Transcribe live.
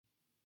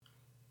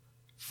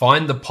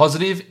Find the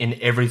positive in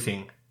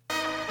everything.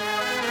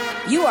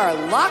 You are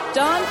Locked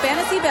On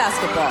Fantasy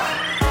Basketball,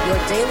 your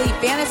daily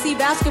fantasy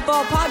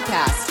basketball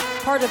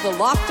podcast, part of the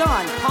Locked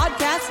On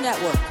Podcast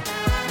Network,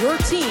 your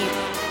team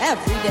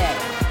every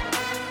day.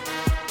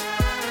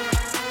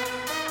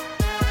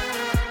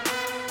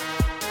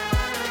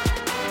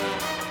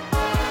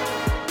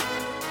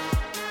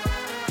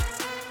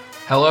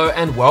 Hello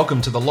and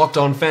welcome to the Locked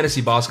On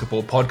Fantasy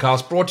Basketball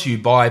podcast brought to you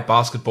by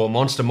Basketball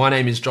Monster. My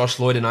name is Josh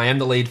Lloyd and I am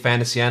the lead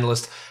fantasy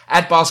analyst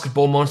at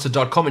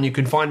basketballmonster.com, and you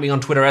can find me on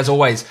Twitter as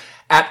always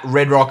at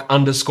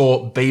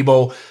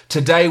redrock_bball.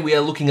 Today we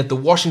are looking at the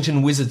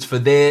Washington Wizards for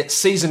their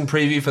season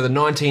preview for the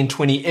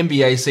 1920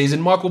 NBA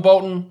season. Michael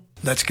Bolton.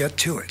 Let's get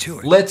to it.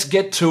 Let's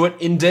get to it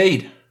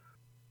indeed.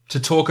 To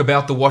talk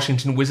about the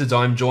Washington Wizards,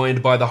 I'm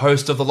joined by the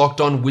host of the Locked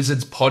On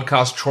Wizards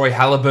podcast, Troy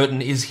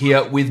Halliburton, is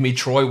here with me.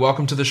 Troy,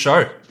 welcome to the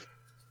show.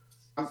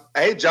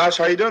 Hey Josh,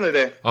 how are you doing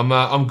today?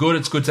 I'm good.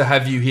 It's good to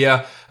have you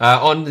here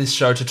on this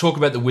show to talk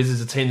about the Wizards,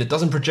 a team that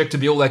doesn't project to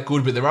be all that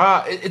good, but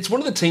it's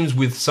one of the teams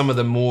with some of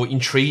the more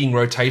intriguing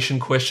rotation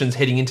questions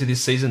heading into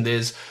this season.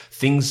 There's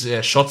things,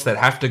 shots that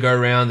have to go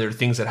around. There are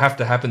things that have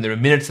to happen. There are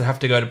minutes that have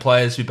to go to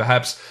players who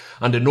perhaps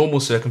under normal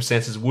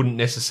circumstances wouldn't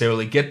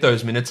necessarily get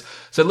those minutes.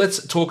 So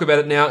let's talk about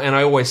it now. And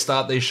I always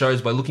start these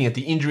shows by looking at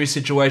the injury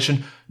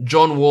situation.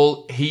 John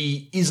Wall,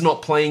 he is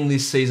not playing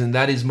this season.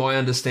 That is my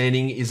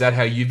understanding. Is that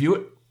how you view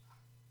it?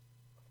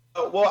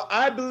 Well,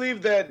 I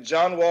believe that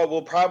John Wall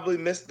will probably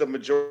miss the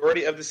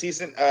majority of the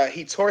season.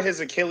 He tore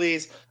his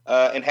Achilles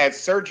and had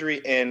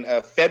surgery in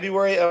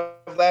February of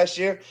last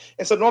year.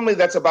 And so normally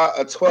that's about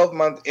a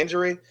 12-month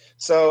injury.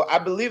 So I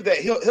believe that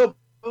he'll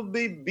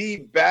probably be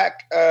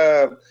back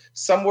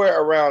somewhere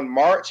around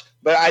March.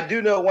 But I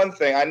do know one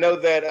thing. I know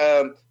that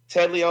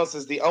Ted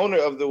Leonsis, the owner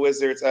of the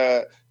Wizards,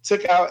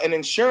 took out an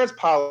insurance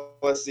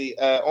policy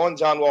on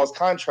John Wall's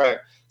contract.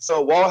 So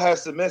Wall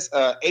has to miss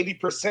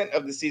 80%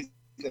 of the season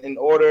in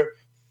order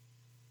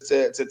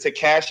to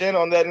cash in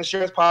on that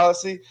insurance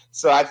policy.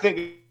 So I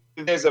think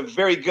there's a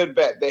very good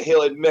bet that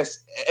he'll miss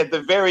at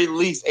the very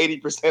least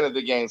 80% of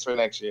the games for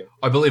next year.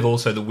 I believe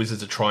also the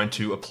Wizards are trying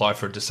to apply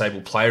for a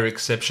disabled player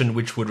exception,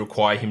 which would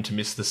require him to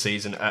miss the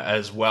season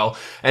as well.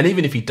 And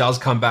even if he does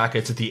come back,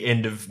 it's at the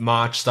end of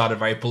March, start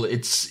of April.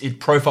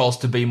 It profiles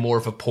to be more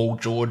of a Paul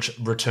George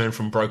return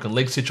from broken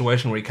leg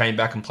situation where he came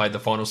back and played the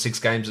final 6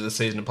 games of the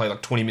season and played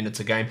like 20 minutes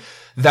a game.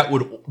 That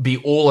would be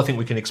all I think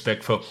we can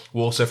expect for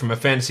Wall. So from a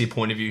fantasy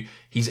point of view,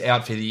 he's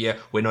out for the year.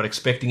 We're not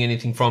expecting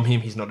anything from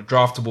him. He's not a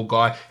draftable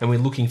guy, and we're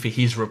looking for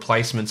his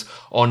replacements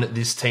on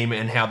this team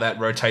and how that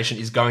rotation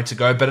is going to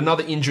go. But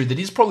another injury that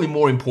is probably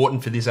more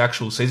important for this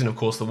actual season, of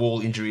course, the Wall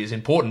injury is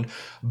important,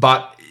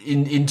 but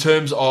in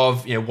terms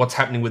of what's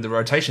happening with the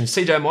rotation,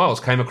 CJ Miles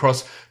came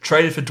across,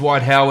 traded for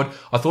Dwight Howard.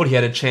 I thought he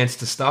had a chance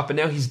to start, but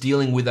now he's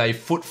dealing with a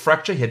foot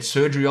fracture. He had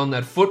surgery on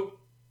that foot.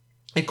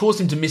 It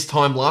caused him to miss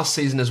time last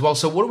season as well.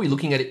 So what are we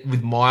looking at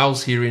with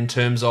Miles here in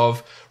terms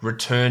of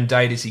return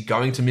date? Is he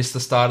going to miss the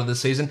start of the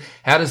season?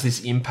 How does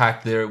this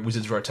impact their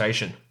Wizards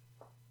rotation?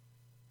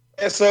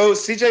 So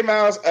CJ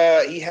Miles,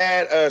 he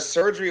had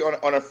surgery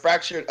on a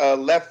fractured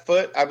left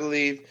foot, I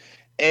believe.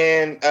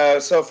 And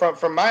so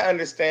from my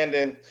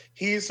understanding,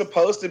 he's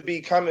supposed to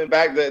be coming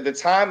back. The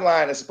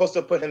timeline is supposed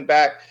to put him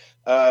back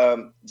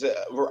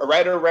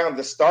right around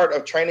the start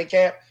of training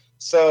camp.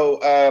 So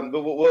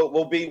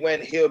will be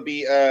when he'll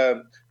be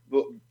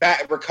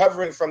back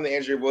recovering from the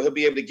injury. He'll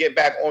be able to get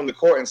back on the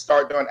court and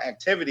start doing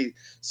activity.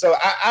 So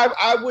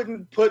I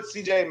wouldn't put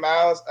CJ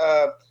Miles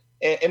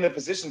in a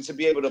position to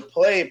be able to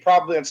play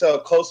probably until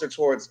closer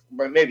towards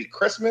maybe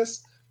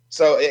Christmas.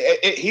 So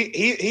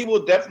he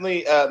will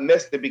definitely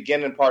miss the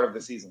beginning part of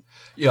the season.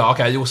 Yeah,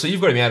 okay. Well, so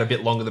you've got him out a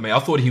bit longer than me. I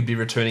thought he'd be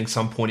returning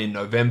some point in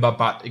November,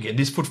 but again,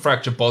 this foot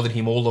fracture bothered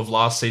him all of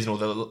last season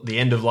or the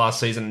end of last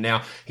season, and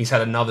now he's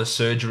had another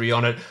surgery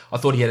on it. I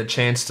thought he had a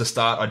chance to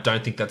start. I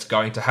don't think that's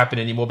going to happen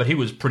anymore, but he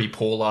was pretty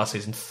poor last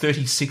season.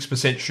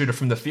 36% shooter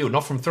from the field,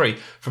 not from three,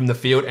 from the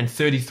field, and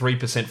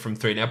 33% from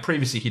three. Now,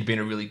 previously, he'd been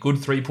a really good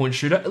three-point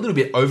shooter, a little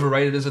bit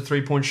overrated as a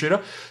three-point shooter.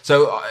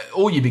 So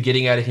all you'd be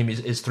getting out of him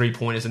is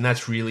three-pointers, and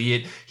that's really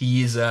it.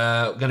 He is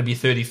going to be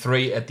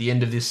 33 at the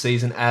end of this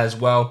season as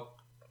well.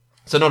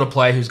 So not a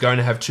player who's going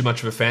to have too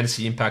much of a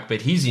fantasy impact,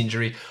 but his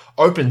injury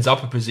opens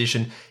up a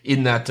position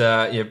in that,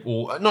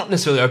 or not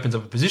necessarily opens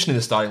up a position in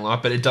the starting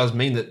lineup, but it does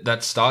mean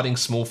that starting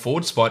small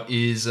forward spot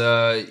is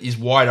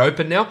wide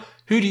open now.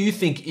 Who do you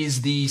think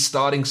is the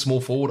starting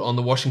small forward on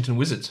the Washington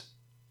Wizards?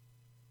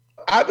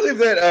 I believe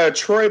that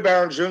Troy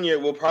Brown Jr.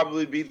 will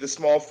probably be the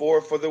small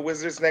forward for the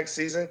Wizards next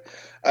season.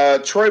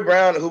 Troy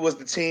Brown, who was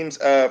the team's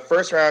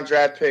first-round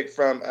draft pick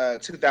from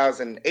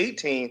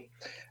 2018,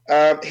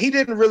 he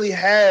didn't really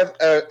have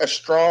a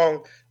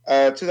strong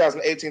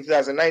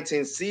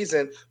 2018-2019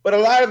 season, but a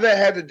lot of that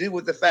had to do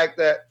with the fact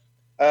that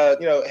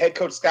head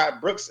coach Scott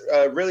Brooks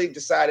really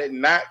decided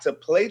not to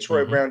play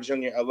Troy Brown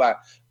Jr. a lot.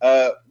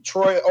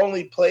 Troy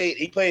only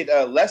played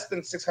less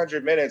than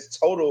 600 minutes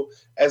total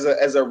as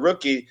a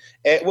rookie,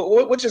 and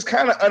which is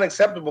kind of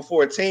unacceptable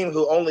for a team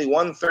who only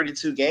won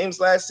 32 games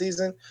last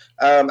season.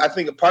 I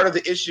think part of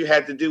the issue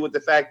had to do with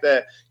the fact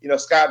that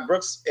Scott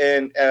Brooks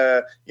and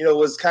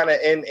was kind of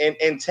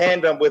in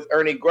tandem with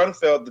Ernie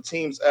Grunfeld, the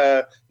team's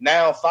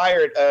now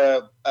fired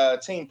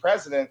team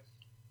president.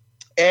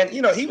 And,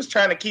 he was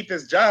trying to keep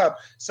his job.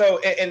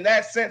 So in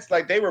that sense,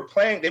 like they were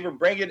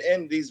bringing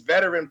in these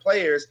veteran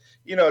players,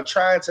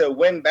 trying to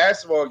win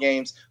basketball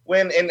games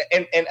when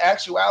in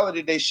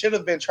actuality, they should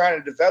have been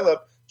trying to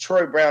develop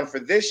Troy Brown for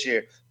this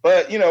year.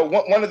 But,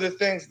 one of the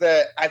things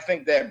that I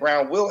think that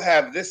Brown will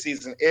have this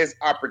season is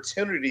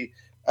opportunity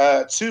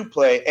to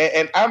play.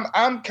 And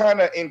I'm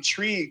kind of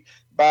intrigued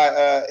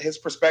by his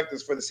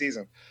perspectives for the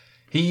season.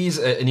 He's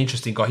an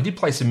interesting guy. He did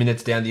play some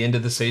minutes down the end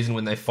of the season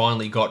when they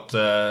finally got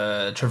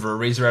Trevor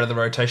Ariza out of the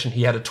rotation.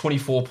 He had a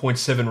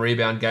 24.7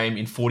 rebound game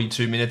in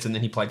 42 minutes, and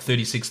then he played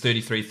 36,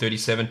 33,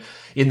 37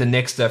 in the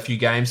next few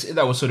games.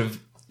 That was sort of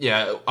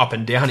up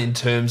and down in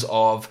terms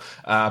of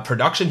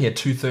production. He had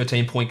 2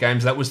 13-point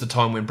games. That was the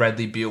time when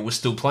Bradley Beal was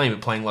still playing,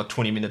 but playing like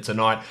 20 minutes a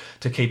night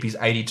to keep his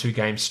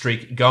 82-game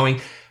streak going.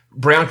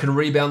 Brown can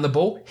rebound the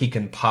ball. He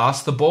can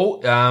pass the ball.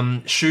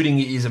 Shooting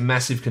is a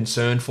massive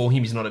concern for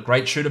him. He's not a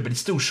great shooter, but he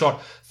still shot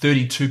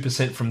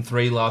 32% from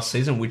three last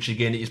season, which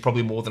again is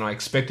probably more than I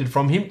expected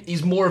from him.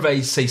 He's more of a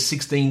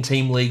C16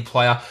 team league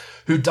player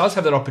who does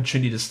have that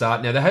opportunity to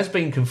start. Now, there has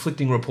been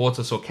conflicting reports.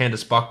 I saw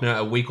Candace Buckner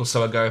a week or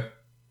so ago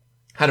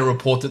had a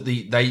report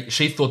that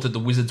she thought that the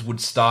Wizards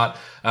would start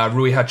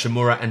Rui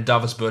Hachimura and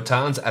Davis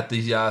Bertans at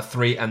the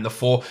 3 and the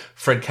 4.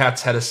 Fred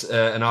Katz had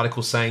an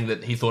article saying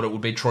that he thought it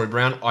would be Troy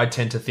Brown. I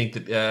tend to think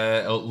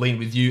that I'll lean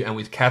with you and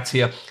with Katz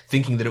here,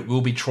 thinking that it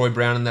will be Troy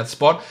Brown in that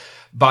spot.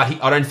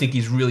 But I don't think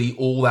he's really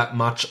all that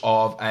much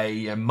of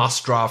a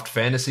must-draft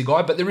fantasy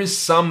guy. But there is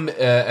some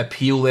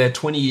appeal there.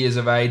 20 years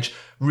of age,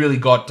 really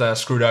got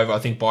screwed over, I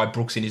think, by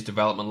Brooks in his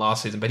development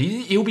last season. But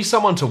he'll be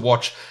someone to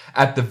watch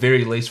at the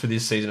very least for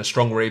this season, a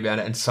strong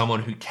rebounder and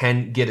someone who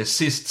can get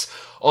assists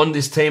on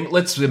this team.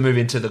 Let's move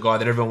into the guy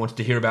that everyone wants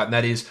to hear about, and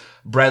that is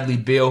Bradley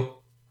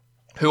Beal,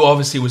 who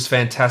obviously was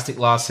fantastic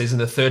last season,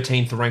 the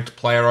 13th ranked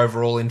player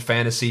overall in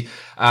fantasy.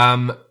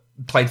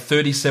 Played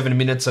 37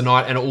 minutes a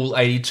night and all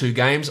 82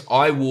 games.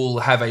 I will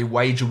have a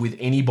wager with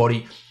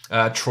anybody,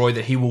 Troy,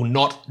 that he will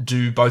not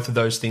do both of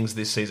those things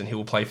this season. He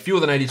will play fewer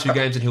than 82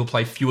 games and he'll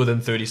play fewer than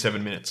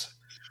 37 minutes.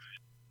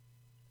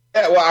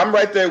 Yeah, well, I'm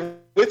right there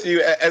with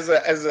you as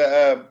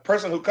a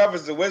person who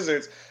covers the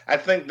Wizards. I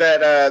think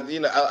that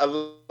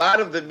a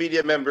lot of the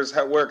media members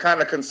were kind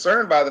of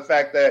concerned by the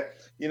fact that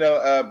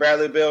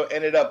Bradley Beal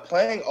ended up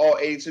playing all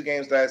 82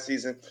 games last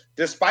season,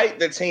 despite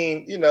the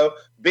team,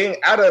 being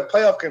out of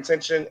playoff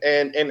contention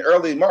in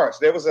early March.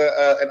 There was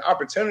an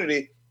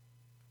opportunity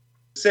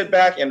to sit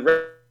back and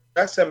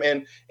rest him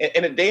in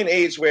a day and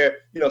age where,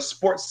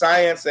 sports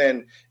science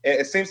and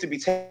it seems to be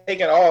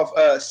taken off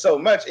so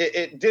much.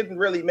 It didn't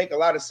really make a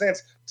lot of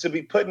sense to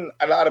be putting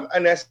a lot of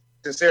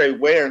unnecessary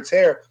wear and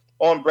tear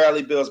on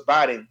Bradley Beal's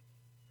body.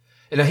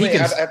 And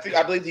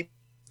I believe he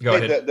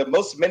played the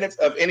most minutes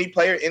of any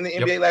player in the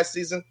NBA last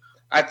season.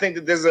 I think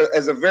that there's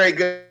a very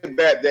good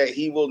bet that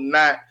he will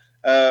not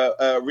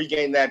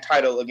regain that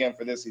title again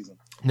for this season.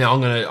 Now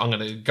I'm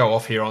gonna go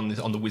off here on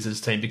the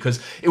Wizards team because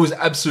it was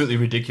absolutely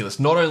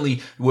ridiculous. Not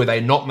only were they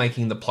not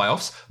making the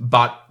playoffs,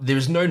 but there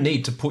is no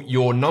need to put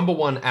your number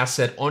one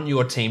asset on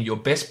your team, your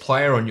best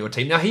player on your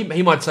team. Now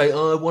he might say,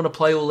 "Oh, I want to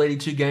play all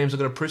 82 games. I've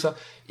got to prove so."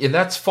 Yeah,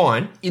 that's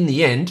fine. In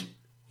the end,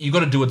 you got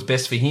to do what's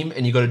best for him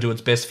and you got to do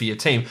what's best for your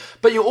team.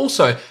 But you're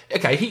also,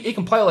 okay, he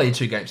can play all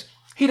 82 games.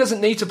 He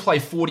doesn't need to play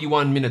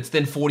 41 minutes,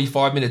 then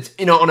 45 minutes,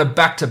 on a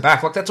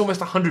back-to-back. Like, that's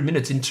almost 100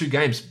 minutes in 2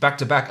 games,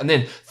 back-to-back. And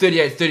then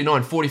 38,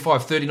 39,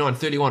 45, 39,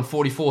 31,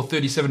 44,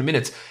 37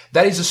 minutes.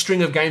 That is a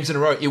string of games in a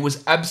row. It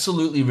was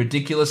absolutely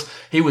ridiculous.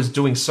 He was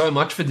doing so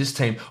much for this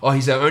team. Oh,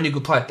 he's our only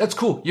good player. That's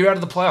cool. You're out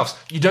of the playoffs.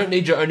 You don't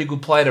need your only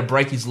good player to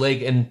break his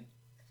leg and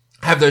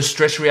have those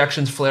stress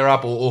reactions flare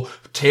up or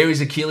tear his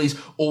Achilles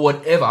or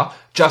whatever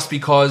just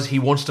because he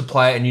wants to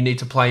play and you need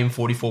to play him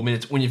 44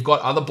 minutes. When you've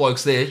got other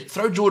blokes there,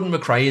 throw Jordan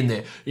McRae in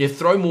there. You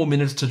throw more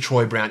minutes to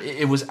Troy Brown.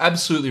 It was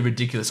absolutely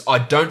ridiculous. I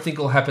don't think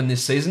it'll happen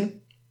this season.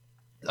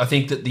 I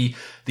think that the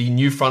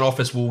new front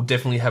office will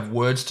definitely have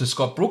words to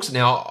Scott Brooks.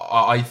 Now,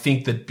 I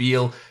think that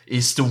Beal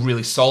is still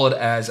really solid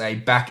as a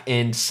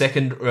back-end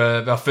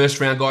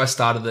first-round guy,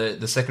 started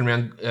the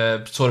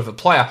second-round sort of a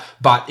player,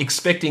 but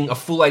expecting a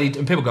full 80,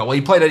 and people go, well,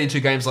 he played 82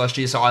 games last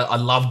year, so I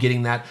love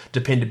getting that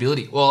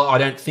dependability. Well, I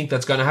don't think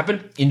that's going to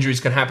happen. Injuries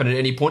can happen at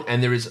any point,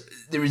 and there is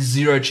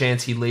zero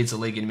chance he leads the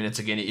league in minutes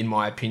again, in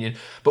my opinion.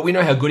 But we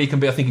know how good he can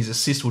be. I think his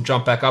assists will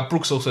jump back up.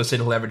 Brooks also said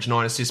he'll average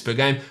 9 assists per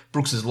game.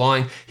 Brooks is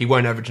lying. He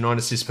won't average 9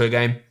 assists per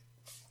game.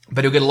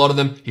 But he'll get a lot of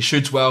them. He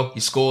shoots well. He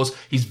scores.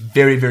 He's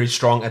very, very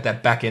strong at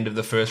that back end of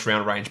the first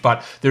round range.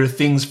 But there are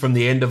things from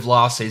the end of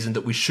last season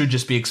that we should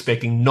just be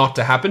expecting not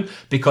to happen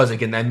because,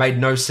 again, they made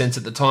no sense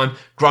at the time.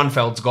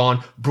 Grunfeld's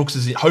gone. Brooks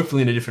is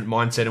hopefully in a different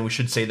mindset, and we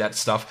should see that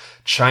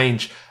stuff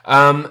change.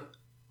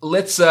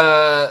 Let's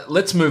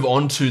move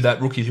on to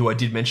that rookie who I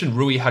did mention,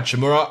 Rui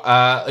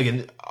Hachimura.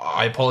 Again,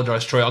 I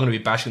apologize, Troy. I'm going to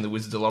be bashing the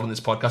Wizards a lot on this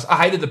podcast. I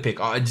hated the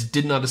pick. I just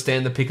didn't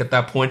understand the pick at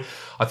that point.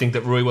 I think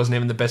that Rui wasn't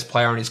even the best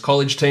player on his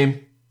college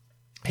team.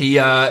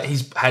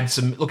 He's had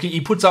some, look, he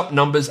puts up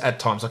numbers at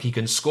times, like he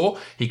can score,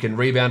 he can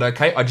rebound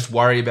okay. I just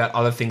worry about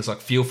other things like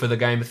feel for the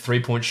game,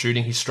 3-point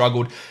shooting. He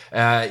struggled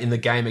in the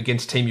game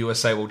against Team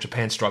USA. Well,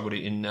 Japan struggled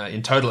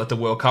in total at the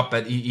World Cup,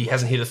 but he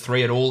hasn't hit a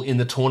 3 at all in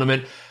the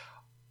tournament.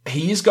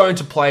 He is going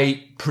to play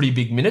pretty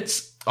big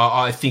minutes,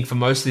 I think, for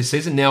most of this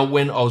season. Now,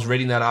 when I was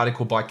reading that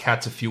article by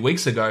Katz a few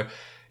weeks ago,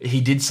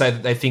 he did say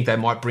that they think they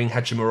might bring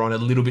Hachimura on a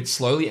little bit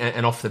slowly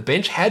and off the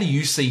bench. How do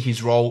you see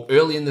his role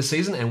early in the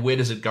season, and where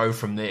does it go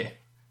from there?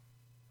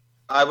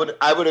 I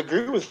would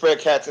agree with Fred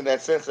Katz in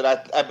that sense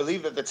that I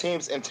believe that the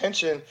team's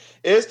intention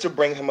is to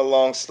bring him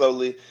along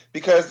slowly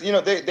because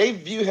they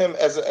view him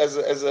as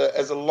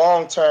a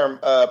long-term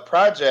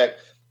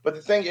project. But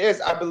the thing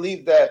is, I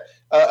believe that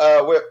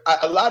where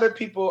a lot of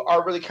people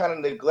are really kind of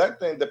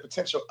neglecting the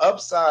potential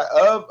upside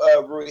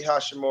of Rui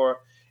Hachimura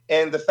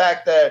and the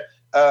fact that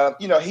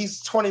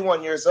he's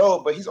 21 years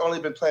old, but he's only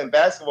been playing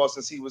basketball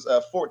since he was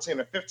 14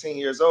 or 15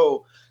 years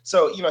old.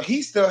 So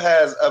he still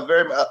has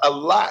a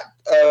lot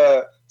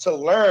to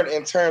learn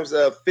in terms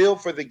of feel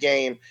for the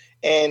game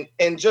and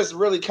just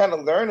really kind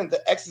of learning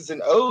the X's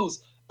and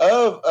O's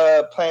of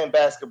playing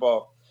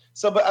basketball.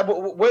 So, but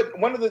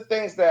one of the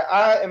things that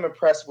I am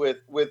impressed with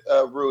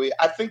Rui,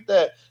 I think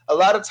that a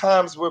lot of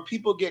times where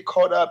people get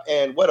caught up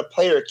in what a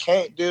player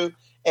can't do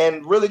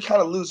and really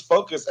kind of lose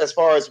focus as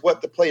far as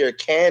what the player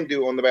can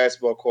do on the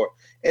basketball court.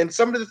 And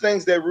some of the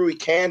things that Rui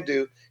can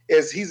do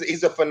is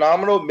he's a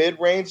phenomenal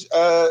mid-range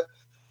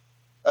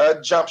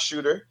jump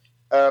shooter.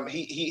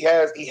 He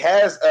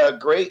has a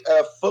great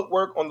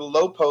footwork on the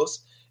low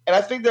post. And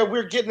I think that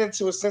we're getting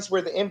into a sense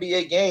where the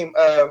NBA game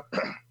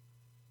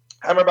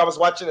I remember I was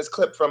watching this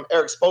clip from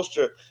Eric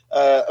Spoelstra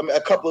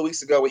a couple of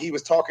weeks ago where he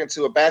was talking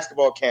to a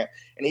basketball camp,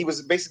 and he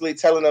was basically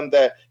telling them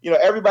that,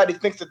 everybody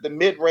thinks that the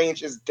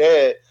mid-range is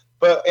dead.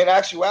 But in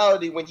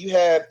actuality, when you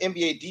have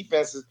NBA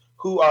defenses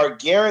who are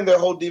gearing their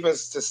whole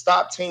defense to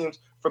stop teams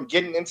from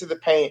getting into the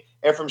paint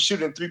and from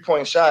shooting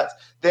 3-point shots,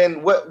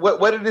 then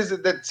what it is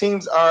that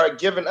teams are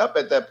giving up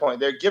at that point?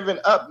 They're giving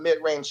up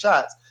mid-range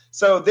shots.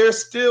 So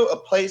there's still a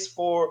place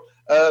for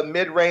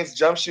mid-range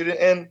jump shooting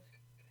in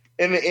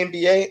the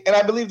NBA. And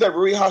I believe that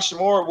Rui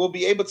Hachimura will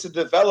be able to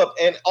develop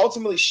and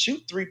ultimately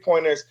shoot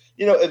 3-pointers,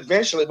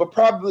 eventually, but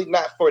probably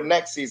not for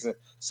next season.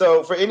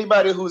 So for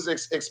anybody who's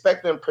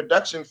expecting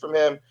production from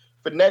him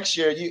for next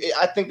year,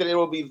 I think that it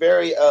will be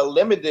very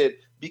limited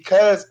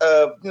because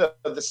of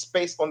the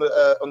space on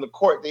the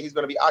court that he's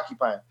going to be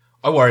occupying.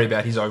 I worry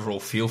about his overall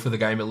feel for the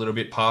game a little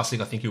bit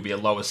passing. I think he'll be a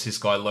low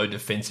assist guy, low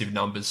defensive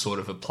numbers sort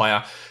of a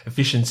player.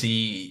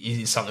 Efficiency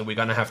is something we're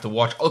going to have to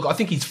watch. Look, I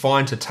think he's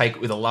fine to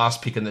take with a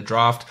last pick in the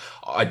draft.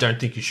 I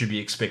don't think you should be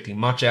expecting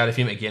much out of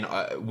him. Again,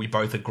 we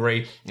both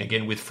agree,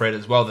 again with Fred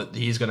as well, that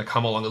he's going to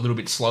come along a little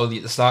bit slowly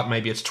at the start.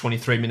 Maybe it's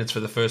 23 minutes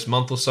for the first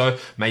month or so.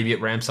 Maybe it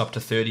ramps up to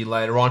 30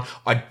 later on.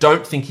 I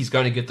don't think he's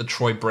going to get the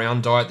Troy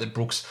Brown diet that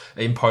Brooks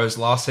imposed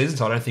last season.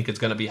 So I don't think it's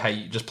going to be, hey,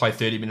 you just play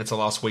 30 minutes the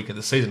last week of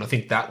the season. I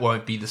think that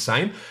won't be the same.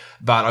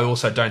 But I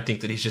also don't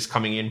think that he's just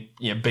coming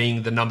in,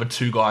 being the number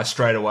 2 guy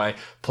straight away,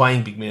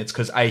 playing big minutes,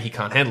 because A, he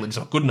can't handle it, he's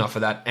not good enough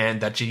for that,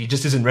 and that he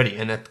just isn't ready,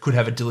 and that could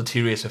have a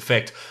deleterious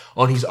effect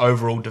on his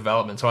overall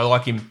development. So I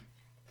like him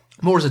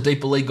more as a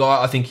deeper league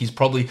guy. I think he's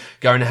probably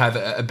going to have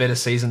a better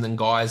season than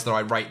guys that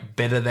I rate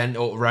better than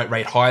or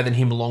rate higher than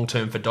him long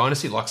term for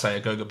Dynasty, like say a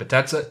Goga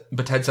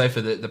Bitadze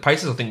for the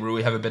Pacers. I think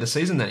Rui have a better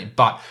season than him,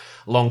 but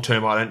long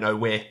term, I don't know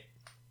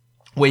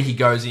where he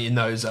goes in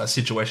those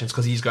situations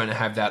because he's going to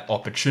have that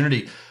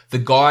opportunity. The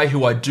guy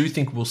who I do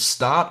think will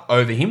start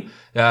over him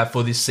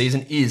for this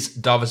season is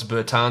Davis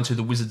Bertans, who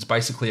the Wizards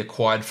basically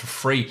acquired for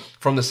free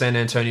from the San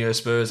Antonio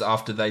Spurs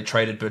after they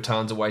traded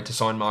Bertans away to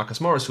sign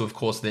Marcus Morris, who of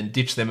course then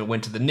ditched them and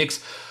went to the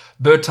Knicks.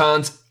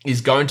 Bertans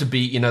is going to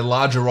be in a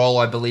larger role,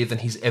 I believe, than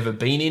he's ever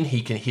been in.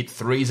 He can hit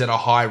threes at a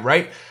high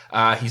rate.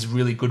 He's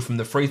really good from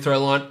the free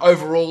throw line.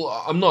 Overall,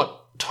 I'm not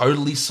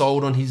totally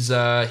sold on his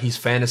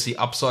fantasy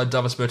upside,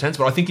 Davis Bertans,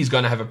 but I think he's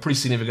going to have a pretty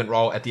significant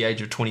role at the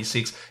age of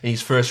 26 in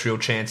his first real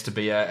chance to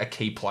be a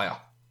key player.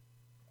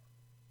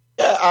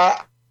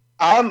 Yeah,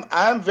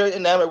 I'm very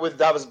enamored with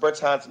Davis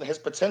Bertans and his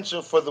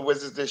potential for the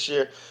Wizards this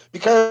year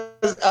because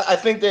I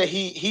think that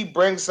he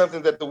brings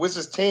something that the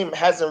Wizards team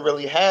hasn't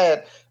really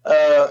had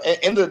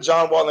in the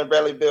John Wall and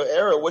Bradley Beal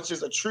era, which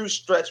is a true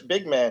stretch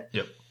big man.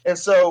 Yep. And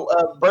so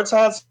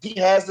Bertans, he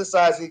has the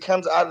size. He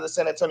comes out of the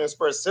San Antonio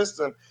Spurs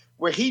system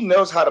where he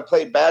knows how to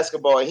play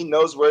basketball and he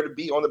knows where to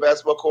be on the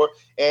basketball court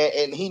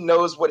and he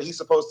knows what he's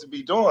supposed to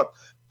be doing.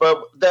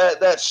 But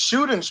that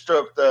shooting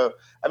stroke, though,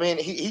 I mean,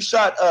 he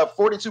shot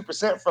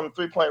 42% from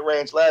 3-point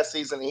range last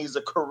season. He's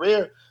a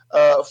career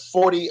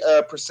 40%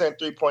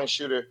 3-point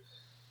shooter.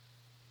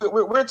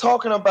 We're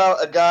talking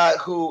about a guy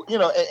who,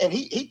 and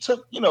he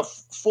took,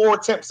 4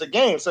 attempts a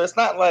game. So it's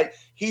not like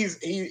he's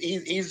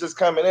just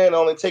coming in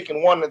only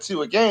taking 1 or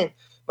 2 a game.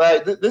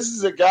 Like this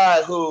is a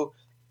guy who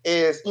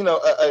is,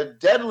 a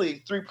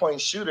deadly 3-point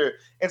shooter.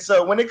 And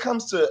so when it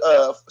comes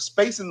to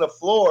spacing the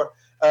floor,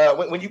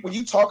 when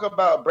you talk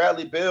about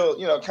Bradley Beal,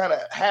 kind of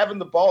having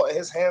the ball in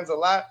his hands a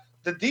lot,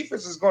 the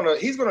defense he's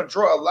going to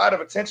draw a lot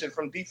of attention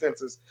from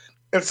defenses.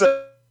 And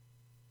so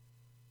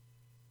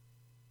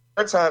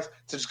times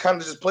to just kind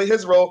of just play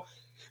his role,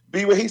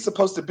 be where he's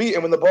supposed to be,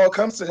 and when the ball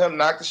comes to him,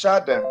 knock the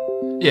shot down.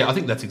 Yeah, I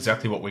think that's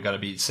exactly what we're going to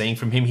be seeing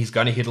from him. He's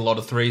going to hit a lot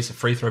of threes. The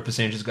free throw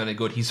percentage is going to be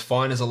good. He's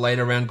fine as a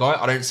later round guy.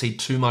 I don't see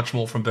too much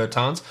more from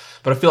Bertans,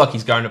 but I feel like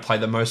he's going to play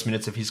the most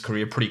minutes of his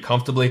career pretty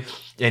comfortably,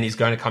 and he's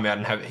going to come out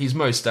and have his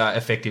most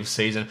effective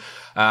season.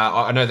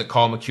 I know that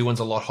Kyle McEwen's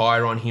a lot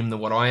higher on him than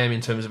what I am in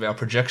terms of our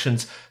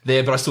projections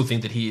there, but I still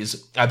think that he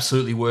is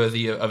absolutely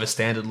worthy of a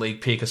standard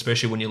league pick,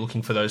 especially when you're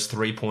looking for those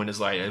 3-pointers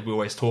late. We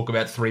always talk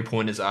about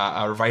 3-pointers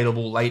are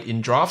available late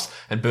in drafts,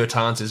 and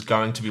Bertans is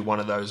going to be one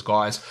of those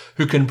guys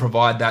who can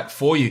provide that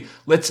for you.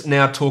 Let's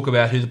now talk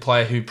about the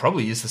player who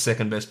probably is the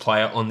second best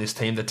player on this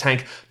team, the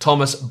tank,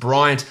 Thomas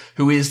Bryant,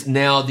 who is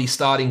now the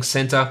starting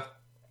center.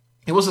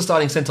 He was the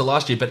starting centre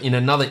last year, but in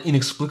another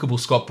inexplicable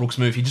Scott Brooks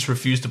move, he just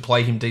refused to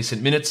play him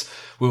decent minutes.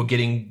 We were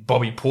getting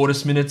Bobby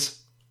Portis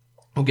minutes.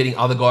 We're getting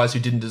other guys who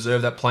didn't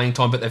deserve that playing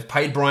time, but they've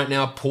paid Bryant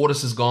now.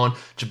 Portis is gone.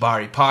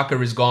 Jabari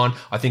Parker is gone.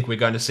 I think we're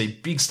going to see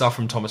big stuff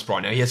from Thomas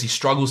Bryant. Now, he has his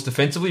struggles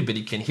defensively, but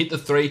he can hit the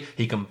three.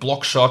 He can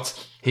block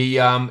shots. He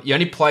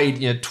only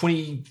played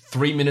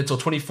 23 minutes or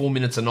 24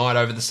 minutes a night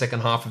over the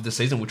second half of the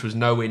season, which was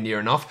nowhere near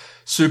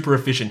enough. Super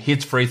efficient,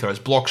 hits free throws,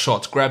 blocks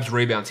shots, grabs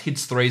rebounds,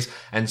 hits threes,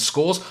 and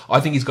scores. I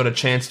think he's got a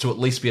chance to at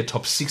least be a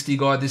top 60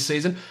 guy this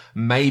season,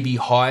 maybe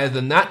higher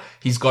than that.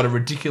 He's got a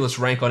ridiculous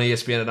rank on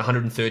ESPN at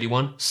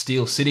 131,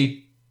 Steel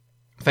City.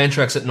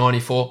 Fantrax at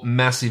 94,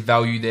 massive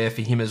value there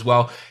for him as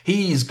well.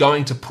 He is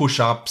going to push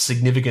up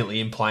significantly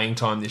in playing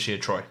time this year,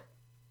 Troy.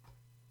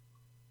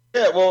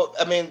 Yeah, well,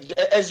 I mean,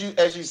 as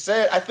you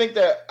said, I think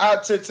that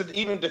to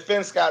even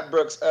defend Scott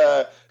Brooks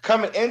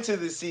coming into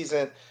this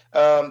season,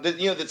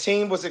 the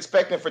team was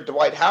expecting for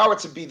Dwight Howard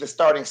to be the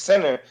starting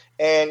center,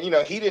 and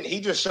he didn't. He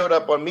just showed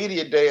up on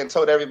media day and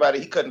told everybody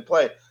he couldn't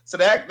play. So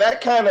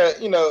that kind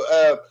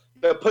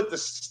of put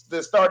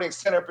the starting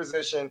center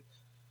position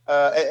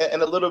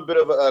in a little bit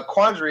of a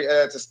quandary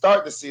to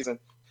start the season.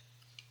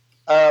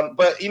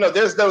 But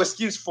there's no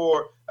excuse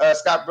for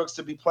Scott Brooks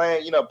to be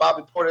playing,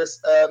 Bobby Portis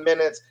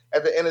minutes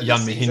at the end of the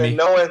season,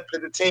 knowing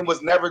that the team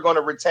was never going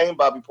to retain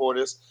Bobby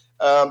Portis.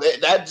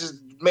 That just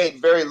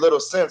made very little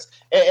sense,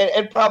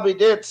 and probably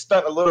did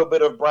stunt a little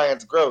bit of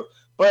Bryant's growth.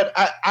 But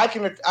I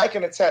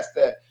can attest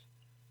that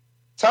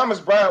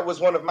Thomas Bryant was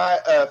one of my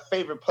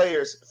favorite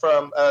players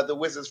from the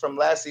Wizards from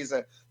last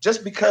season,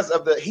 just because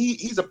of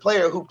he's a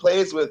player who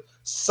plays with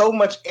so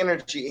much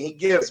energy and he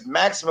gives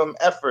maximum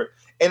effort.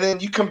 And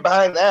then you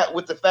combine that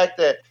with the fact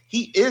that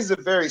he is a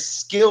very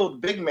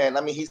skilled big man.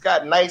 I mean, he's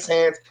got nice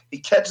hands. He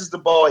catches the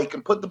ball. He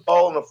can put the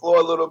ball on the floor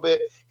a little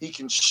bit. He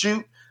can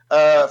shoot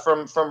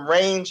from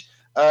range.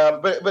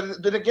 But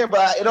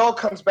it all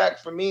comes back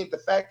for me the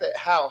fact that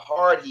how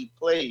hard he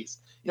plays.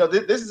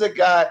 This is a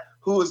guy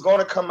who is going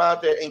to come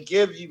out there and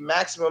give you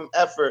maximum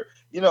effort,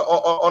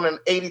 on an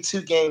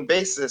 82-game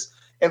basis.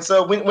 And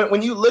so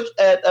when you look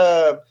at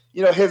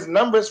his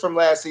numbers from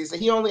last season,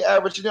 he only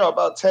averaged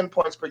about 10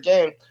 points per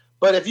game.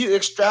 But if you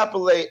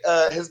extrapolate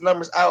his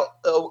numbers out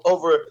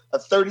over a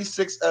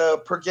 36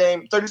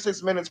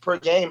 minutes per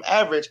game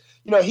average,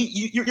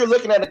 you're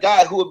looking at a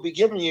guy who would be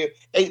giving you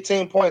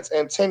 18 points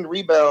and 10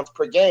 rebounds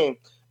per game.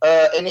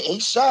 And he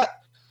shot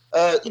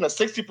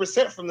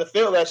 60% from the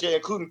field last year,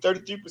 including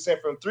 33%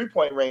 from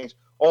 3-point range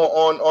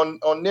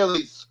on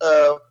nearly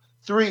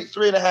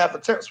 3.5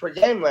 attempts per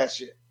game last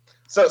year.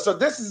 So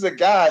this is a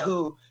guy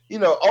who,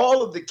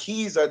 all of the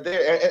keys are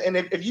there. And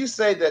if you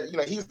say that,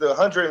 he's the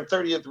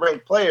 130th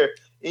ranked player,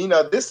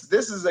 this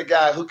is a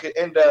guy who could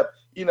end up,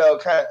 kind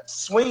of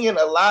swinging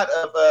a lot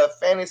of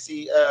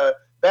fantasy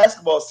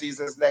basketball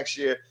seasons next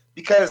year,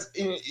 because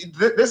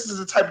this is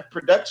the type of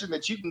production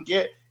that you can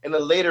get in the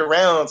later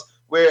rounds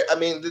where, I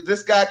mean,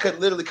 this guy could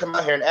literally come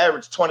out here and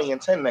average 20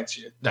 and 10 next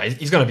year. No,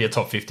 he's going to be a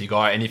top 50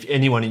 guy, and if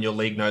anyone in your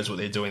league knows what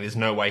they're doing, there's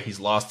no way he's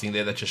lasting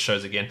there. That just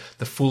shows, again,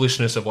 the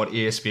foolishness of what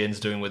ESPN's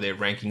doing with their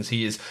rankings.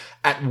 He is,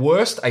 at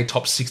worst, a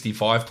top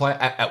 65 player,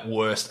 at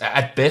worst.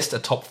 At best, a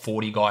top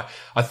 40 guy.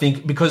 I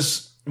think,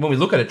 because when we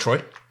look at it,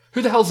 Troy,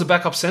 who the hell's the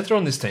backup center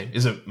on this team?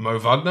 Is it Mo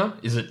Wagner?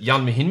 Is it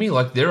Jan Mahinmi?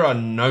 Like, there are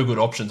no good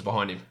options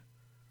behind him.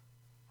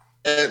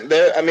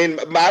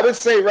 I would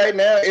say right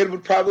now it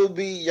would probably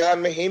be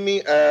Jan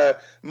Mahimi.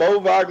 Mo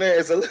Wagner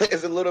is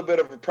a little bit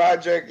of a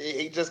project.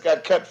 He just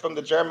got cut from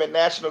the German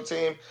national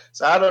team,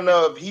 so I don't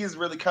know if he's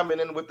really coming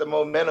in with the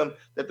momentum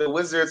that the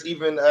Wizards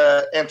even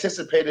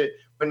anticipated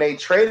when they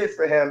traded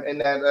for him in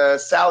that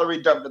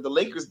salary dump that the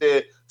Lakers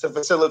did to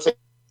facilitate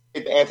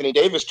the Anthony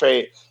Davis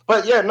trade.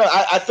 But yeah, no,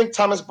 I think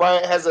Thomas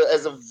Bryant has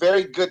a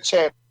very good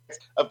chance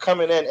of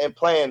coming in and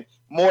playing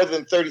more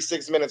than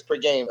 36 minutes per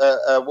game.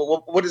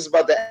 What is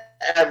about the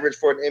average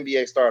for an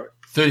NBA starter?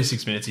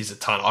 36 minutes is a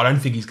ton. I don't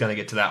think he's going to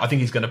get to that. I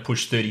think he's going to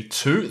push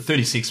 32,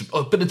 36.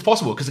 But it's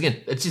possible because,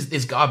 again,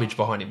 it's garbage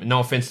behind him. No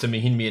offense to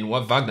Mahimi and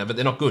Wagner, but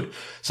they're not good.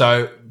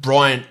 So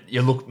Bryant,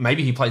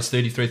 maybe he plays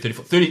 33,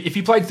 34. 30. If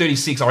he played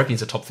 36, I reckon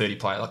he's a top 30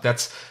 player. Like,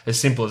 that's as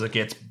simple as it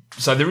gets.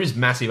 So there is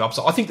massive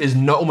upside. I think there's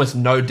almost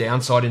no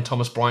downside in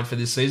Thomas Bryant for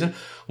this season.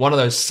 One of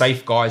those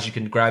safe guys you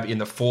can grab in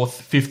the 4th,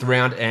 5th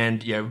round,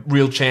 and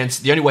real chance.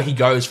 The only way he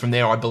goes from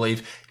there, I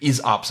believe, is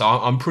up. So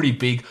I'm pretty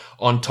big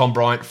on Tom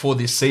Bryant for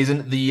this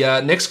season.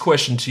 The next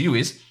question to you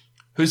is,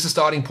 who's the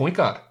starting point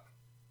guard?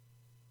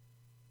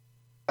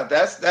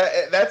 That's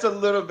a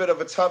little bit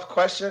of a tough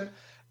question.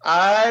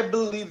 I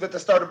believe that the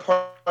starting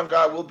point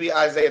guard will be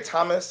Isaiah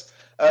Thomas.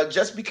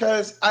 Just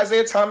because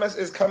Isaiah Thomas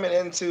is coming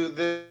into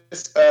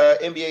this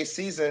NBA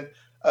season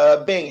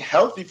being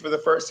healthy for the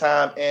first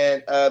time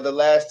in the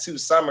last 2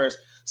 summers.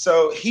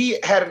 So he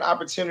had an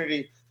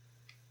opportunity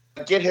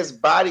to get his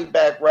body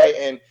back right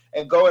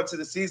and go into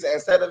the season.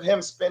 Instead of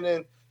him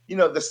spending,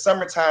 the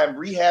summertime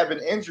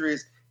rehabbing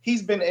injuries,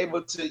 he's been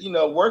able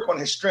to, work on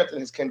his strength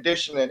and his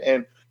conditioning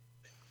and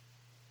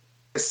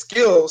his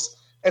skills.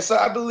 And so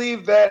I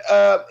believe that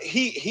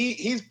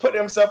he's put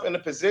himself in a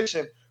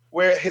position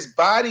where his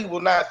body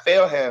will not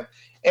fail him.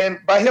 And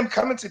by him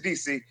coming to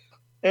DC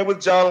and with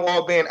John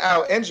Wall being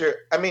out injured,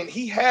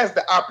 he has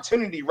the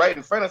opportunity right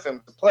in front of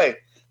him to play.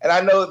 And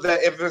I know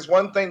that if there's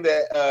one thing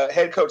that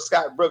head coach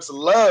Scott Brooks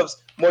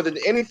loves more than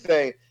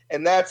anything,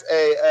 and that's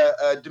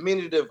a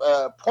diminutive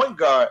point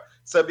guard.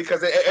 So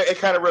because it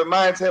kind of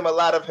reminds him a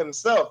lot of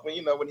himself when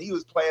he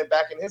was playing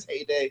back in his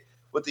heyday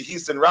with the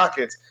Houston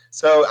Rockets.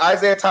 So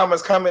Isaiah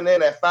Thomas coming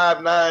in at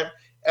 5'9".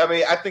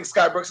 I think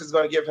Scott Brooks is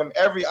going to give him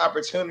every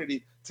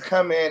opportunity to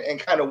come in and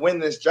kind of win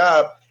this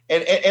job.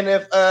 And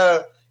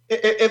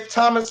if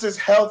Thomas's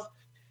health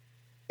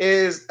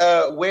is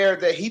where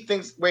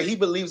he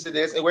believes it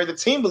is and where the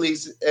team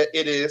believes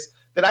it is,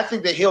 then I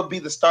think that he'll be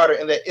the starter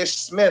and that Ish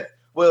Smith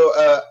will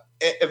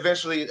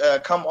eventually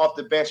come off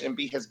the bench and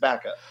be his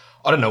backup.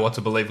 I don't know what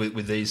to believe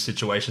with these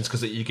situations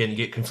because, again, you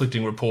get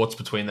conflicting reports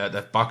between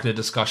that Buckner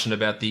discussion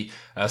about the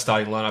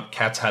starting lineup.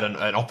 Katz had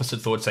an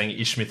opposite thought saying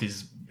Ish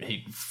Smith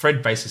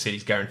Fred basically said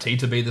he's guaranteed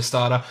to be the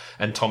starter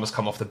and Thomas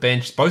come off the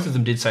bench. Both of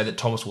them did say that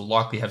Thomas will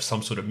likely have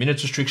some sort of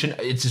minutes restriction.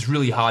 It's just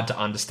really hard to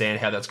understand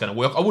how that's going to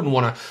work. I wouldn't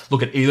want to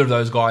look at either of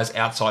those guys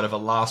outside of a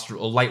last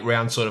or late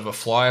round sort of a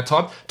flyer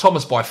type.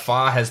 Thomas by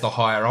far has the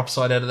higher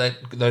upside out of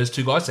those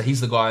two guys, so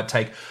he's the guy I'd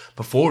take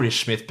before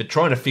Ish Smith, but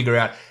trying to figure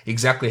out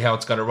exactly how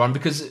it's going to run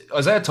because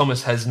Isaiah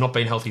Thomas has not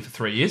been healthy for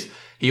 3 years.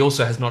 He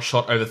also has not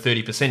shot over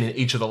 30% in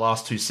each of the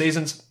last 2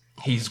 seasons.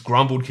 He's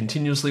grumbled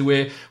continuously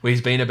where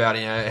he's been about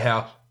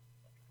how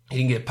he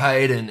didn't get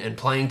paid and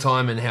playing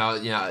time and how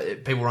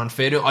people were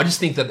unfair to him. I just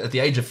think that at the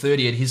age of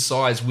 30, at his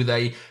size, with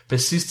a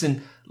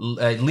persistent,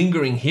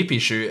 lingering hip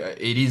issue,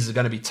 it is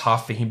going to be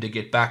tough for him to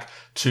get back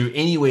to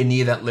anywhere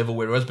near that level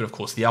where it was. But of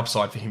course, the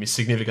upside for him is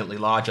significantly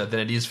larger than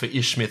it is for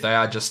Ish Smith. They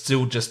are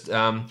still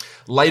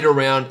later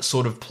round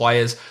sort of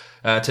players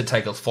to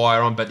take a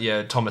flyer on. But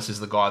yeah, Thomas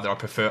is the guy that I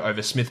prefer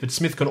over Smith. But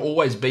Smith can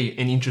always be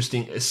an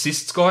interesting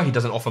assists guy. He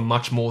doesn't offer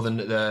much more than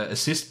the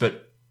assist,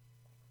 but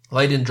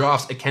late in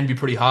drafts, it can be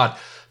pretty hard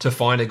to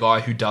find a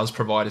guy who does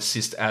provide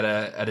assist at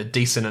a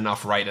decent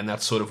enough rate, and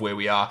that's sort of where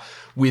we are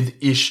with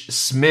Ish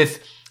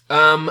Smith.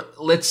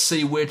 Let's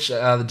see which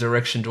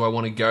direction do I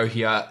want to go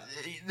here.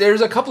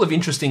 There's a couple of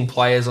interesting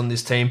players on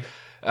this team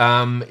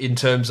in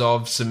terms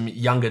of some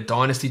younger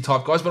dynasty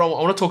type guys, but I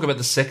want to talk about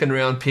the second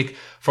round pick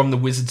from the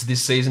Wizards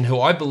this season,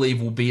 who I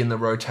believe will be in the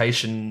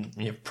rotation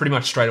pretty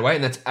much straight away,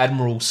 and that's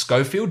Admiral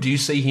Schofield. Do you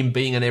see him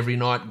being an every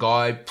night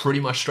guy pretty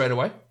much straight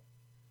away?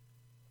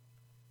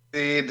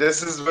 See,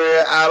 this is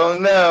where I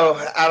don't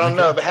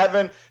know. But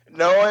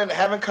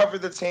having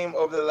covered the team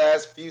over the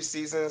last few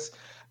seasons,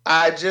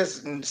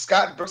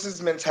 Scott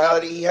Brooks'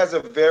 mentality, he has a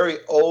very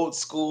old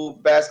school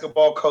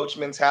basketball coach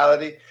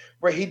mentality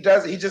where he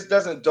just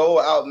doesn't dole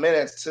out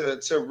minutes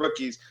to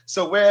rookies.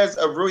 So whereas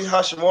Rui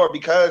Hachimura,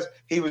 because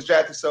he was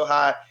drafted so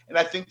high, and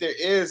I think there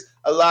is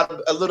a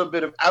little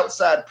bit of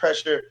outside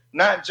pressure,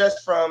 not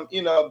just from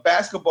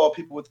basketball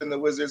people within the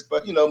Wizards,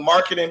 but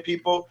marketing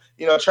people,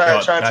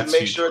 trying to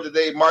make sure that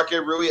they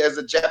market Rui as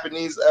a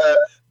Japanese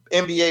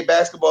NBA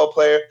basketball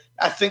player.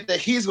 I think that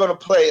he's going to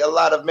play a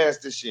lot of minutes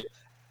this year.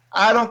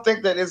 I don't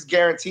think that it's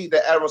guaranteed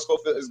that Admiral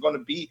Schofield is going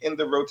to be in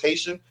the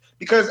rotation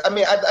because I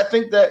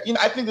think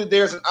that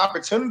there's an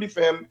opportunity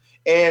for him,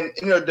 and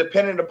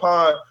depending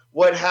upon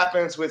what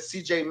happens with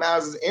CJ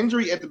Miles'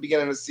 injury at the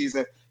beginning of the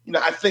season,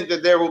 I think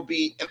that there will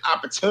be an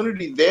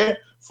opportunity there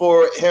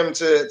for him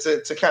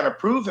to kind of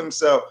prove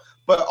himself.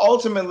 But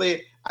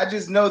ultimately, I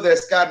just know that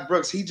Scott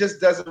Brooks, he just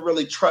doesn't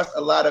really trust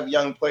a lot of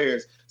young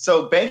players.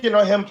 So banking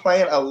on him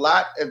playing a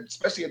lot,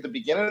 especially at the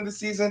beginning of the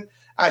season,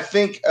 I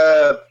think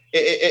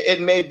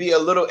it may be a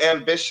little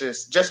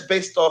ambitious just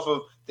based off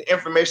of the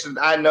information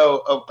that I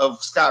know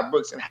of Scott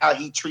Brooks and how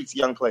he treats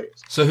young players.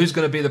 So who's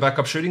going to be the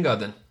backup shooting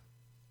guard then?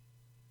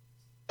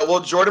 Well,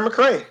 Jordan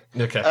McRae.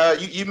 Okay.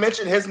 You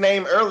mentioned his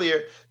name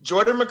earlier.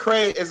 Jordan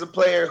McRae is a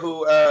player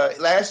who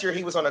last year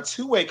he was on a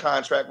two-way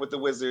contract with the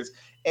Wizards.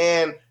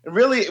 And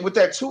really, with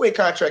that two-way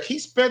contract, he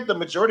spent the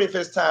majority of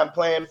his time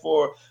playing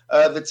for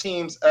the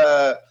team's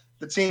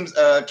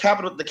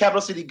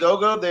Capital City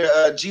Go-Go,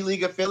 their G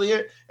League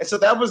affiliate. And so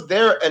that was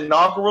their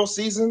inaugural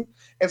season.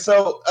 And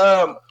so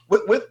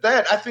with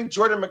that, I think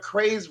Jordan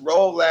McRae's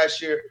role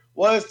last year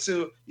was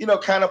to,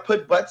 kind of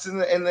put butts in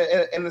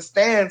the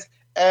stands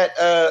at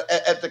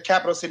the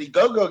Capital City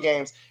Go-Go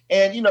games.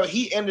 And,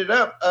 he ended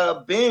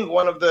up being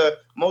one of the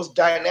most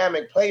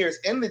dynamic players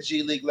in the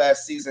G League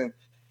last season.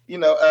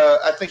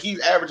 I think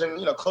he's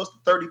averaging, close to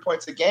 30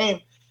 points a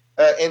game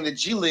in the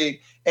G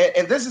League.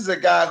 And this is a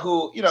guy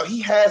who, he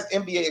has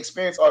NBA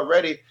experience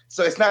already.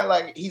 So it's not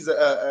like he's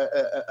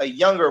a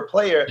younger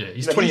player. Yeah,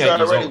 he's 28 he's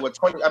already, years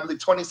old. I believe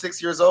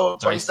 26 years old,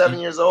 27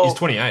 years old. He's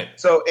 28.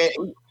 So,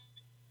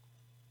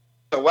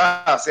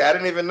 wow. See, I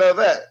didn't even know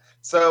that.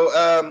 So,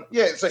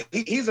 so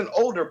he's an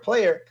older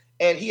player,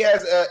 and he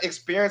has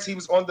experience. He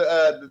was on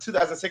the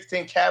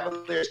 2016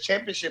 Cavaliers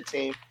championship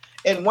team.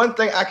 And one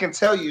thing I can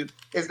tell you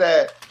is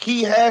that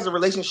he has a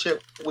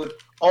relationship with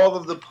all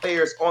of the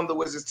players on the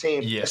Wizards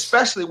team,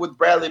 especially with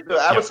Bradley Beal.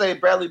 I would say he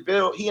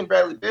and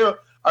Bradley Beal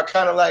are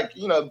kind of like,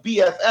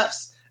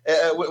 BFFs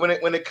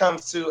when it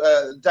comes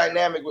to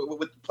dynamic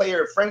with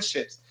player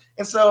friendships.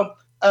 And so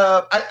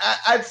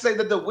I'd say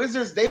that the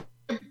Wizards, they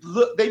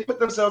put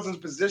themselves in a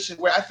position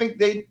where I think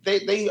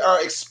they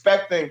are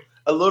expecting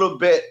a little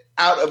bit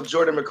out of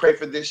Jordan McRae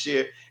for this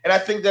year. And I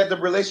think that the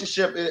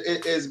relationship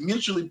is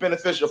mutually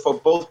beneficial for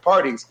both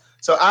parties.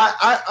 So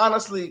I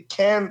honestly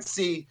can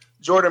see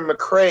Jordan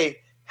McRae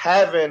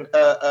having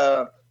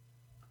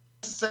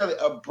necessarily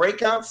a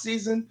breakout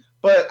season,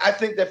 but I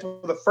think that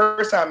for the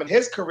first time in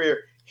his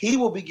career, he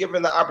will be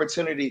given the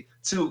opportunity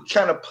to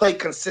kind of play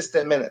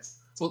consistent minutes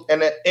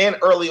and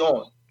early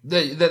on.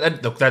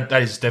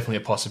 That is definitely a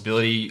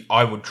possibility.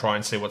 I would try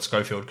and see what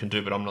Schofield can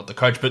do, but I'm not the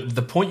coach. But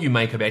the point you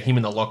make about him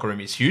in the locker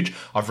room is huge.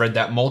 I've read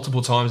that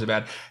multiple times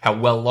about how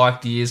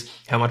well-liked he is,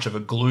 how much of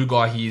a glue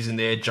guy he is in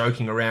there,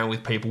 joking around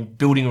with people,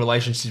 building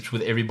relationships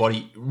with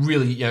everybody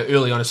really,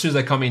 early on. As soon as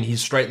they come in,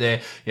 he's straight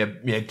there,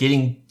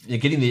 getting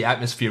the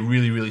atmosphere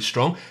really, really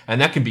strong.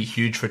 And that can be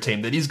huge for a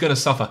team that is going to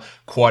suffer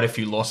quite a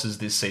few losses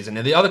this season.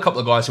 Now, the other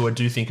couple of guys who I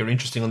do think are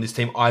interesting on this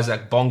team,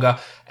 Isaac Bonga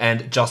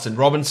and Justin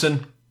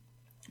Robinson.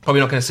 Probably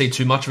not going to see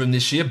too much of him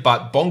this year,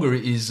 but Bonga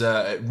is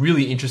a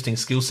really interesting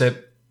skill set.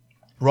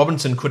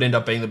 Robinson could end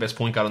up being the best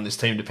point guard on this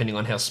team, depending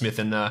on how Smith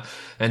and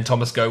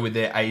Thomas go with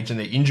their age and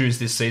their injuries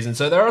this season.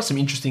 So there are some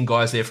interesting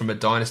guys there from a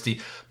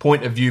dynasty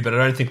point of view, but I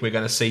don't think we're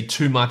going to see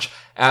too much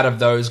out of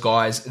those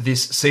guys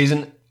this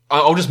season.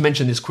 I'll just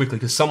mention this quickly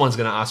because someone's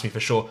going to ask me for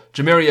sure.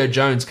 Jemerrio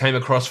Jones came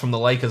across from the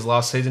Lakers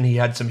last season. He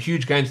had some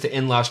huge games to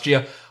end last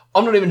year.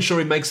 I'm not even sure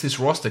he makes this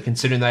roster,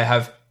 considering they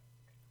have,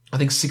 I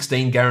think,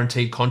 16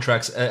 guaranteed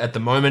contracts at the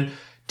moment.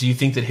 Do you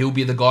think that he'll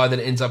be the guy that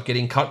ends up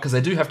getting cut? Because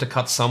they do have to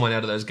cut someone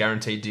out of those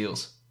guaranteed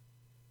deals.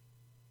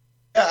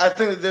 Yeah, I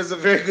think that there's a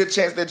very good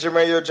chance that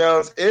Jemerrio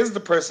Jones is the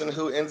person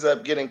who ends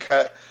up getting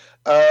cut.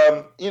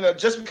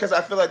 Just because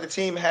I feel like the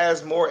team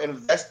has more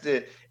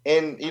invested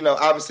in,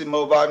 obviously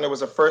Mo Wagner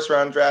was a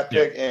first-round draft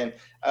pick, and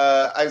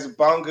Isaac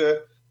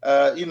Bonga,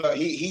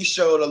 he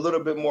showed a little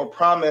bit more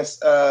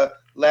promise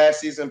last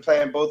season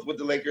playing both with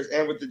the Lakers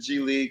and with the G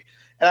League.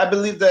 And I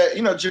believe that,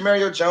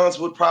 Jemerrio Jones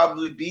would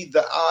probably be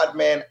the odd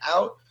man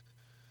out.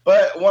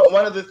 But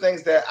one of the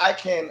things that I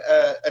can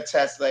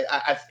attest,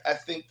 I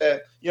think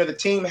that, the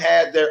team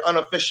had their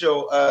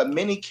unofficial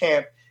mini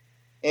camp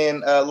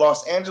in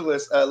Los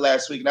Angeles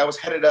last week, and that was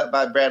headed up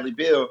by Bradley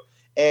Beal.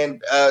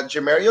 And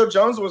Jemerrio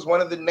Jones was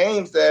one of the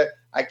names that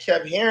I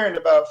kept hearing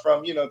about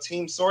from,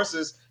 team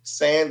sources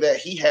saying that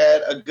he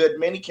had a good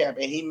mini camp,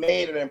 and he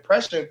made an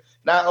impression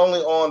not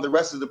only on the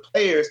rest of the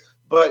players,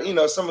 but,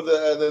 some of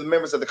the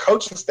members of the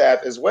coaching staff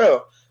as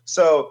well.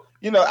 So,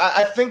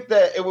 I think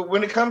that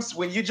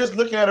when you're just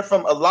looking at it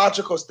from a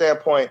logical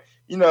standpoint,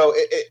 in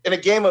a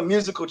game of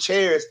musical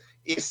chairs,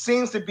 it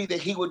seems to be that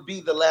he would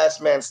be the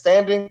last man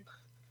standing.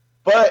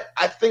 But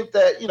I think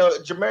that,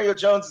 Jemerrio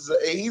Jones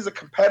he's a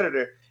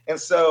competitor. And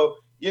so,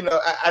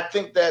 I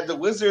think that the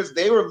Wizards,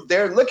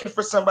 they're looking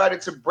for somebody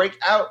to break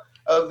out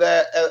of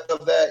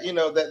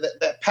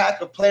that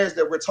pack of players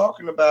that we're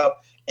talking about.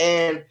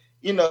 And,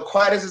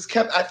 quiet as it's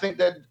kept, I think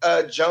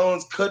that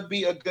Jones could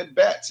be a good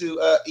bet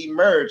to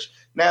emerge.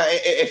 Now,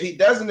 if he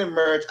doesn't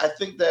emerge, I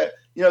think that,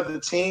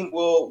 the team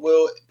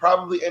will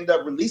probably end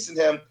up releasing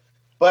him.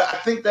 But I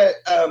think that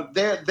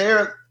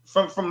they're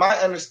from my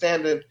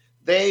understanding,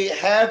 they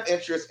have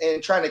interest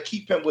in trying to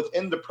keep him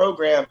within the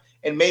program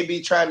and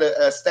maybe trying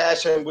to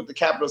stash him with the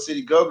Capital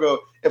City Go-Go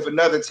if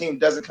another team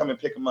doesn't come and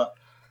pick him up.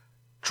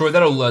 Troy,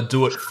 that'll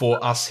do it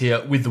for us here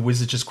with the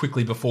Wizards. Just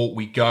quickly before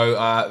we go,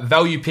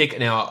 value pick.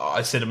 Now,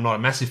 I said I'm not a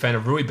massive fan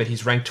of Rui, but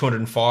he's ranked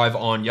 205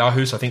 on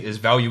Yahoo, so I think there's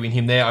value in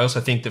him there. I also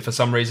think that for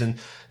some reason,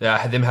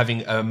 them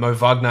having Mo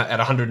Wagner at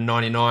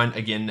 199,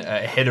 again,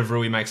 ahead of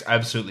Rui makes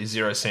absolutely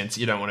zero sense.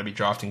 You don't want to be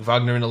drafting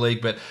Wagner in a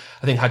league, but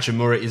I think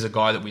Hachimura is a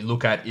guy that we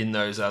look at in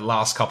those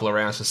last couple of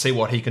rounds to see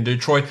what he can do.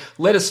 Troy,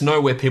 let us know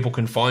where people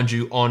can find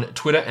you on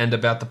Twitter and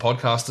about the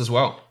podcast as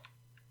well.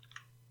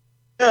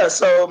 Yeah,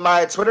 so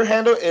my Twitter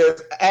handle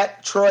is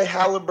at Troy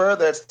Halibur.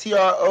 That's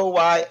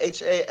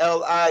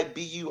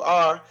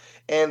TroyHalibur.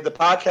 And the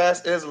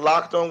podcast is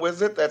Locked On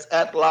Wizards. That's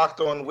at Locked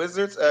On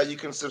Wizards. You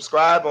can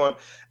subscribe on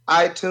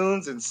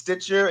iTunes and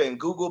Stitcher and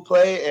Google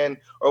Play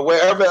or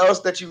wherever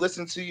else that you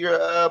listen to your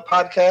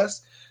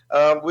podcast.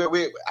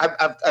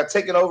 I've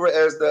taken over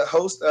as the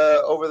host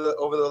over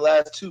the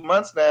last 2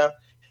 months now,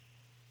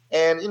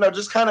 and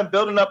just kind of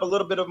building up a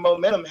little bit of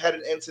momentum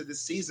headed into this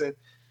season.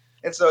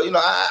 And so,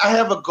 I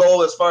have a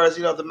goal as far as,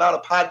 the amount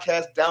of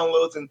podcast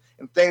downloads and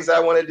things that I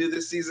want to do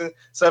this season.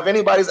 So if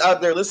anybody's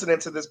out there listening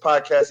to this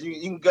podcast,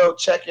 you can go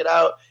check it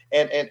out.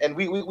 And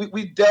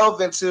we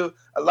delve into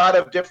a lot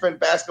of different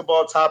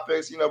basketball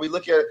topics. We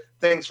look at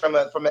things from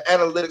an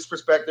analytics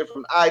perspective,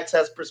 from an eye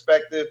test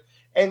perspective.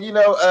 And,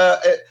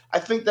 I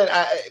think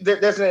that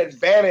there's an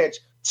advantage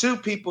to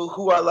people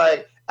who are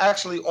like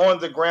actually on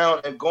the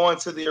ground and going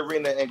to the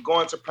arena and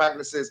going to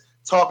practices,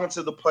 talking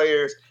to the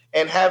players,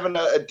 and having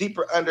a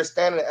deeper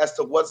understanding as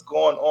to what's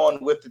going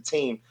on with the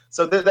team.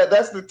 So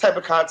that's the type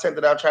of content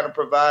that I'm trying to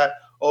provide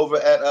over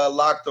at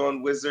Locked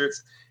On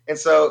Wizards. And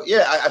so,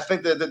 I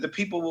think that the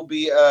people will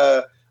be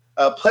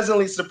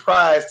pleasantly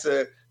surprised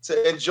to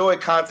enjoy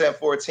content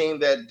for a team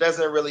that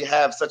doesn't really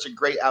have such a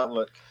great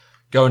outlook.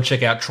 Go and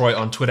check out Troy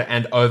on Twitter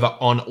and over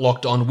on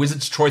Locked On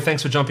Wizards. Troy,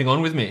 thanks for jumping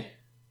on with me.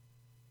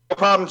 No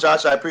problem,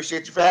 Josh. I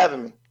appreciate you for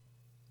having me.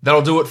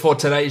 That'll do it for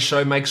today's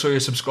show. Make sure you're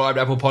subscribed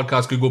to Apple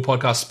Podcasts, Google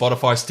Podcasts,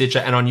 Spotify, Stitcher,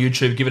 and on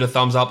YouTube. Give it a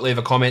thumbs up, leave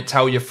a comment,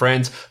 tell your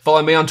friends.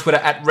 Follow me on Twitter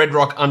at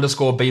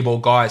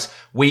redrock_bball. Guys,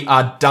 we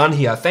are done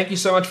here. Thank you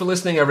so much for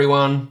listening,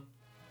 everyone.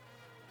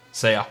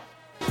 See ya.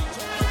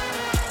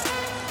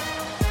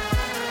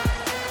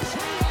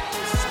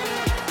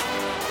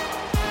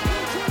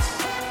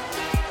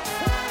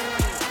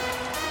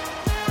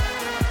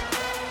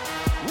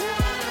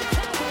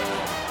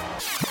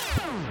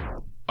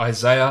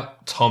 Isaiah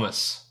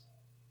Thomas.